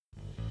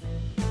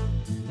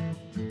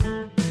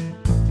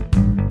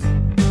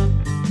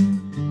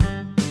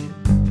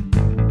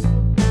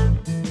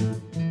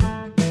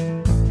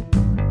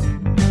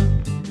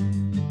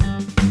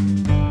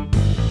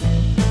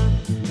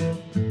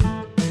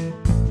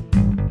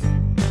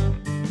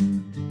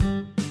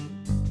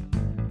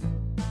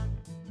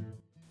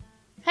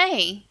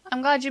Hey,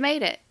 I'm glad you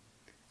made it.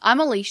 I'm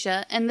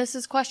Alicia, and this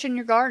is Question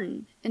Your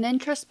Garden, an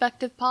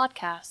introspective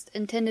podcast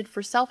intended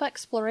for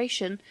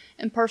self-exploration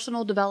and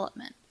personal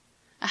development.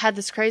 I had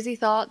this crazy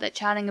thought that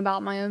chatting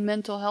about my own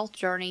mental health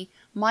journey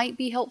might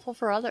be helpful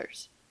for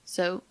others,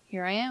 so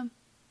here I am.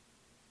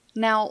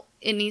 Now,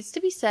 it needs to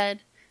be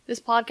said,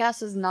 this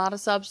podcast is not a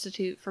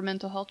substitute for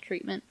mental health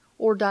treatment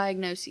or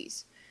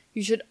diagnoses.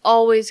 You should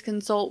always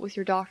consult with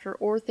your doctor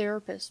or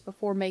therapist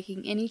before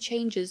making any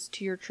changes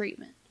to your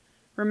treatment.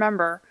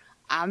 Remember,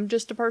 I'm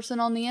just a person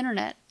on the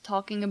internet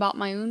talking about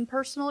my own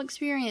personal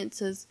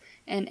experiences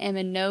and am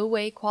in no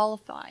way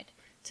qualified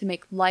to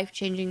make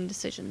life-changing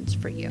decisions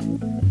for you.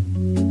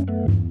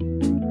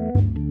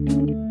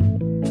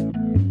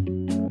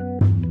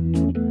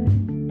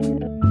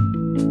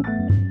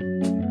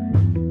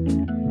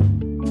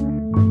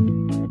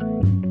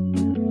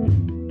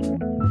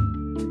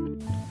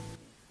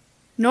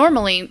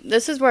 Normally,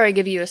 this is where I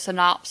give you a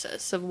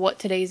synopsis of what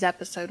today's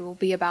episode will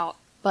be about,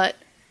 but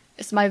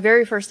it's my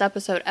very first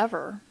episode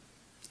ever.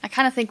 I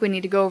kind of think we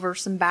need to go over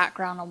some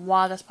background on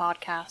why this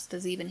podcast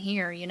is even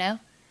here, you know?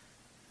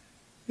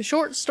 The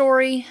short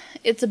story,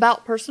 it's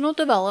about personal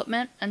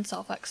development and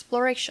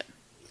self-exploration.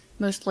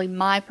 Mostly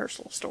my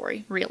personal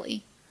story,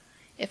 really.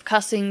 If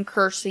cussing,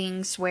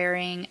 cursing,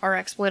 swearing, or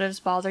expletives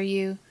bother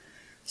you,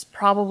 this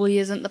probably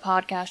isn't the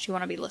podcast you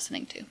want to be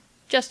listening to.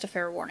 Just a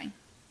fair warning.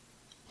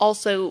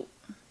 Also,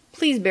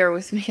 please bear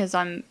with me as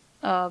I'm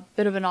a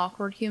bit of an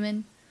awkward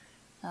human.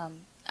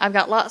 I've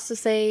got lots to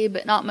say,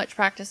 but not much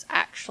practice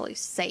actually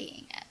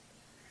saying it.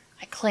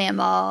 I clam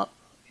up,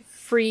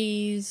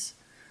 freeze,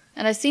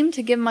 and I seem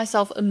to give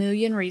myself a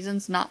million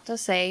reasons not to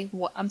say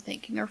what I'm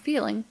thinking or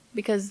feeling,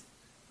 because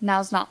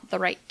now's not the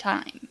right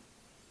time.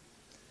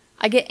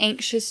 I get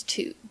anxious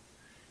too.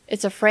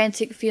 It's a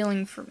frantic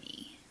feeling for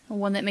me,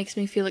 one that makes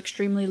me feel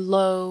extremely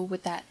low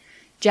with that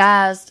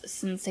jazzed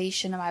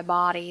sensation in my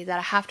body that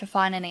I have to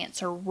find an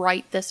answer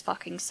right this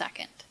fucking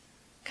second.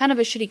 Kind of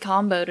a shitty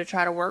combo to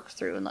try to work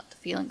through and let the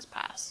feelings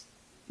pass.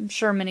 I'm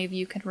sure many of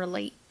you can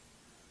relate.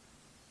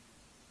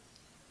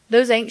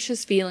 Those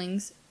anxious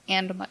feelings,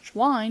 and much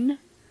wine,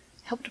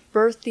 helped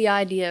birth the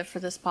idea for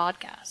this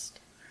podcast.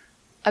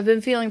 I've been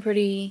feeling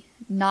pretty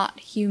not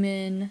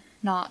human,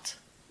 not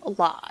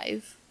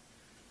alive.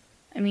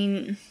 I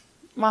mean,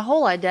 my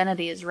whole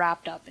identity is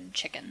wrapped up in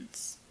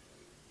chickens.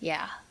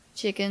 Yeah,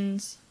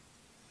 chickens.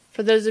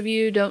 For those of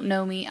you who don't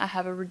know me, I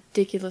have a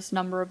ridiculous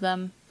number of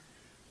them.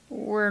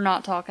 We're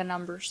not talking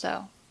numbers,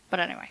 so. But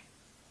anyway.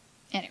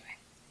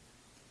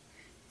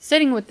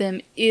 Sitting with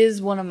them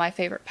is one of my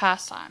favorite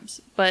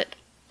pastimes, but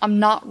I'm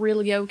not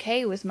really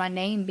okay with my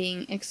name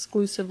being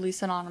exclusively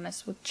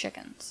synonymous with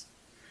chickens.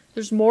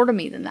 There's more to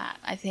me than that,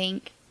 I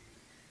think.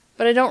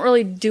 But I don't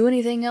really do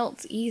anything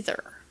else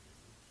either.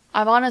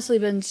 I've honestly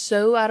been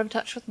so out of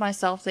touch with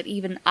myself that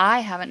even I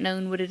haven't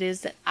known what it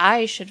is that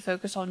I should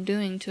focus on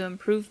doing to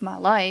improve my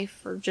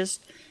life or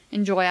just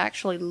enjoy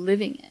actually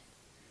living it.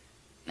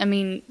 I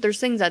mean, there's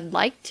things I'd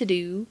like to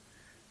do,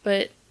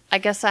 but I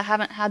guess I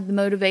haven't had the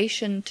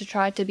motivation to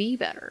try to be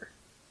better.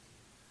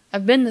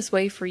 I've been this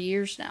way for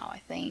years now, I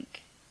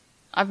think.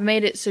 I've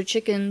made it so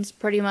chickens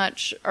pretty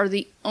much are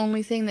the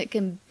only thing that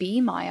can be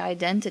my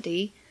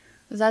identity,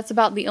 because that's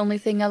about the only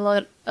thing I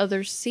let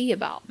others see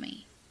about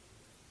me.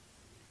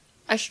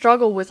 I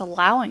struggle with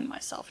allowing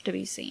myself to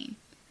be seen.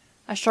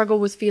 I struggle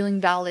with feeling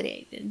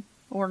validated,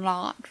 or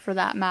not, for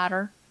that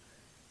matter.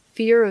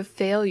 Fear of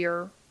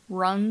failure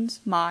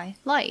runs my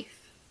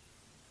life.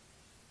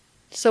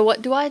 So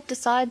what do I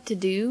decide to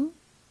do?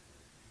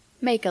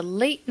 Make a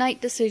late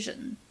night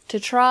decision to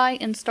try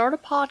and start a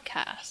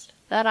podcast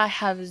that I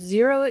have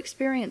zero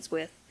experience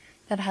with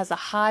that has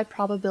a high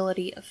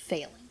probability of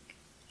failing.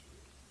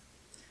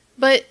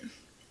 But,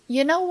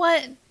 you know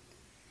what?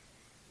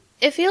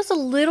 It feels a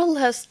little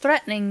less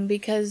threatening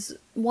because,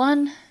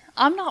 one,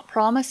 I'm not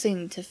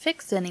promising to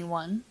fix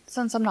anyone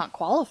since I'm not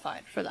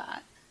qualified for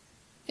that.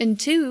 And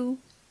two,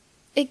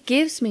 it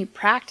gives me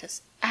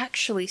practice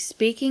actually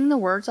speaking the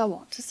words I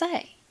want to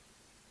say.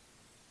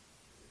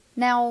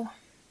 Now,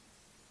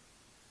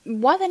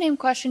 why the name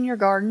Question Your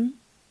Garden?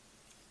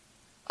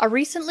 I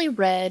recently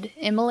read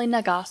Emily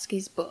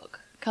Nagoski's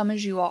book, Come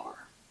As You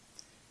Are.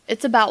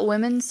 It's about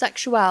women's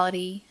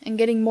sexuality and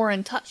getting more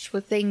in touch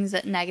with things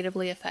that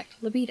negatively affect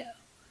libido.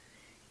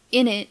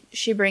 In it,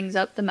 she brings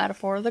up the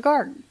metaphor of the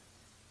garden.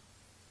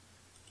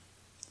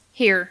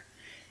 Here,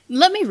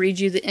 let me read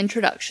you the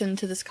introduction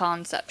to this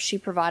concept she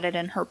provided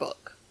in her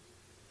book.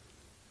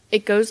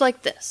 It goes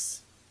like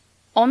this.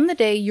 On the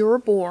day you're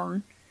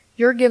born,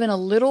 you're given a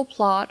little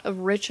plot of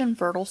rich and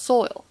fertile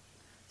soil,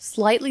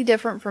 slightly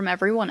different from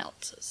everyone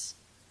else's.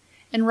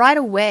 And right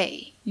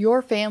away,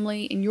 your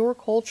family and your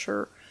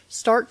culture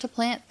start to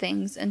plant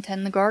things and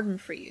tend the garden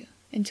for you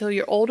until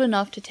you're old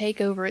enough to take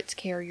over its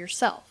care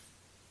yourself.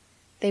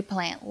 They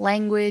plant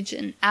language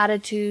and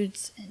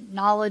attitudes and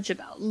knowledge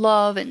about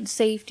love and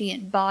safety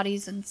and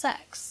bodies and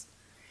sex.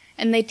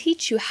 And they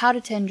teach you how to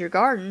tend your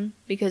garden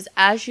because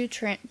as you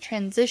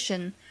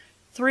transition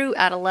through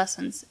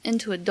adolescence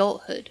into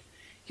adulthood,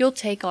 you'll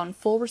take on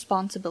full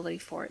responsibility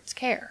for its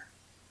care.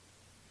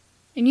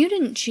 And you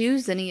didn't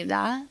choose any of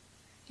that.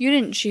 You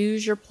didn't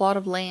choose your plot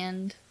of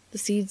land, the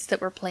seeds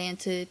that were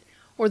planted,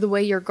 or the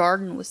way your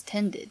garden was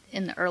tended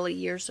in the early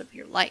years of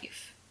your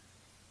life.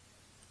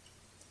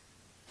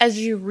 As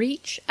you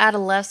reach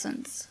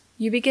adolescence,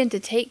 you begin to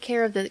take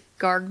care of the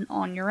garden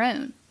on your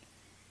own.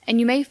 And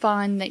you may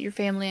find that your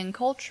family and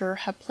culture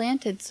have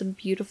planted some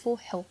beautiful,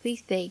 healthy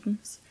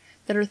things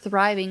that are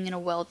thriving in a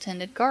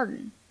well-tended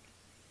garden.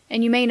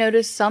 And you may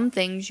notice some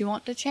things you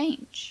want to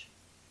change.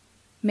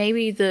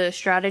 Maybe the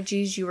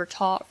strategies you were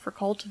taught for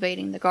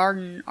cultivating the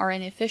garden are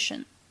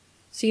inefficient,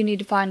 so you need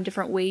to find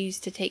different ways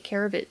to take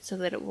care of it so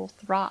that it will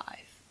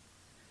thrive.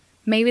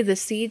 Maybe the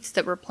seeds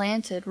that were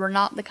planted were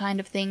not the kind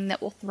of thing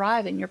that will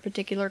thrive in your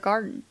particular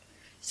garden,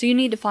 so you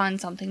need to find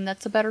something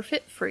that's a better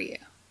fit for you.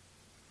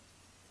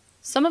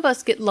 Some of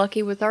us get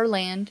lucky with our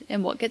land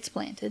and what gets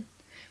planted.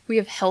 We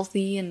have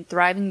healthy and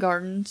thriving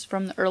gardens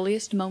from the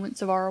earliest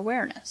moments of our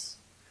awareness.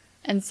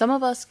 And some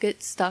of us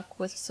get stuck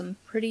with some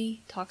pretty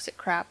toxic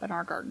crap in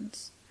our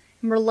gardens,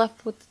 and we're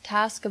left with the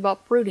task of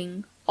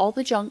uprooting all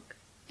the junk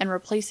and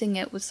replacing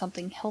it with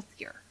something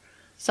healthier,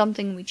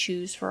 something we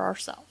choose for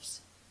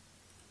ourselves.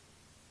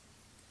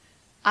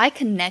 I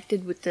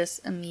connected with this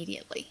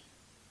immediately.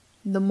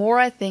 The more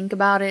I think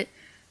about it,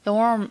 the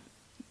more I'm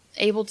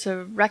able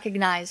to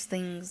recognize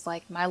things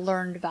like my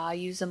learned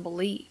values and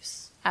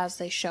beliefs as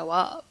they show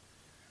up.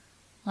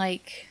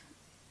 Like,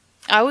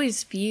 I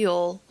always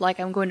feel like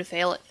I'm going to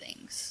fail at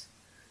things.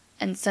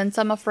 And since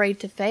I'm afraid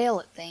to fail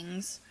at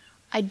things,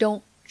 I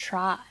don't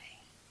try.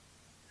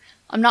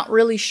 I'm not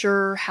really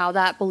sure how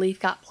that belief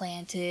got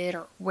planted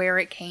or where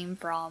it came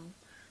from,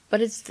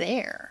 but it's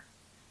there.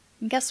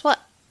 And guess what?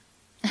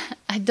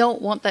 I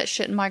don't want that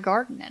shit in my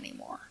garden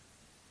anymore.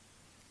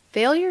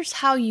 Failure's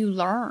how you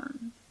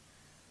learn.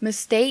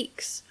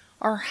 Mistakes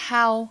are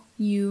how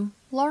you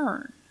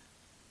learn.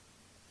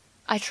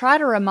 I try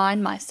to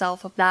remind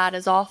myself of that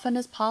as often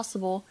as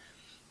possible,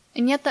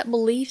 and yet that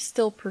belief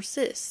still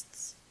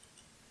persists.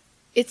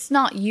 It's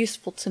not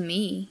useful to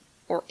me,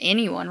 or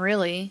anyone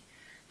really,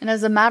 and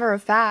as a matter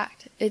of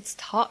fact, it's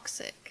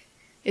toxic.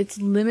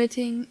 It's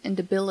limiting and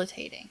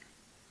debilitating.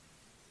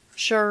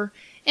 Sure,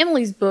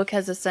 Emily's book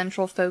has a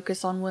central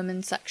focus on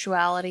women's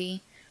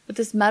sexuality, but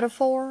this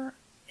metaphor,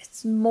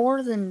 it's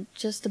more than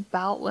just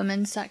about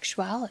women's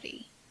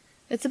sexuality.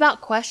 It's about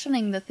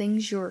questioning the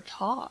things you were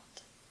taught.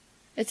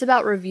 It's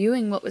about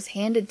reviewing what was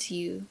handed to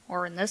you,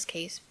 or in this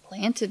case,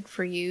 planted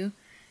for you,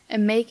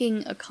 and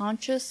making a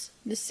conscious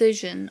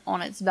decision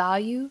on its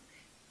value,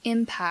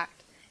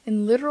 impact,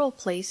 and literal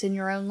place in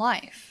your own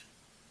life.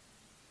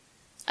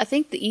 I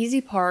think the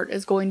easy part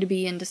is going to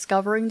be in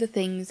discovering the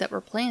things that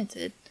were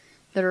planted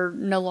that are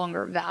no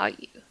longer of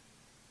value.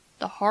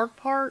 The hard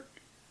part,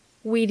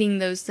 weeding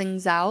those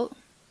things out,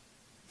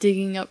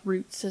 digging up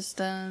root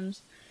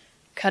systems,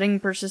 cutting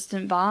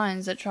persistent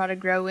vines that try to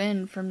grow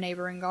in from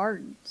neighboring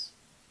gardens.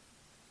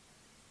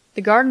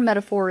 The garden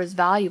metaphor is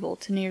valuable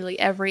to nearly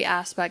every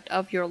aspect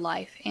of your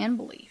life and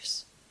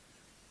beliefs.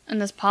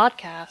 And this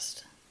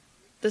podcast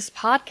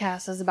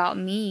is about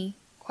me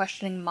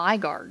questioning my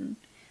garden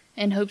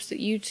in hopes that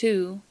you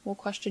too will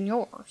question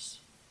yours.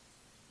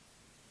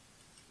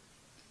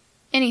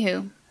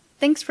 Anywho,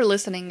 thanks for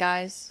listening,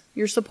 guys.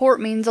 Your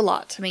support means a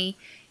lot to me,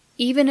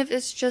 even if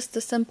it's just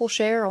a simple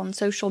share on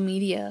social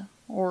media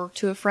or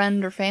to a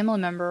friend or family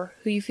member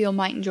who you feel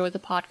might enjoy the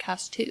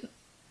podcast too.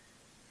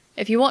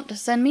 If you want to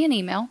send me an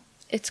email,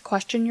 it's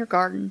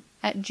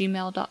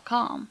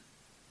questionyourgarden@gmail.com.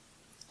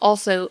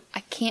 Also, I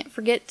can't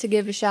forget to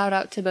give a shout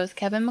out to both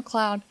Kevin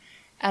MacLeod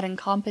at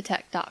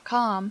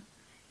incompetech.com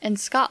and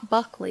Scott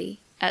Buckley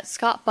at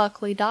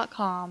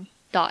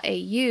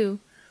scottbuckley.com.au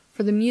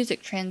for the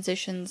music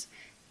transitions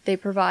they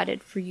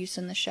provided for use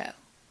in the show.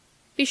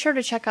 Be sure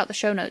to check out the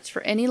show notes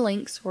for any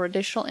links or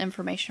additional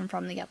information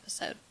from the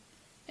episode.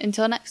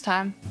 Until next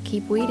time,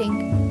 keep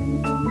weeding.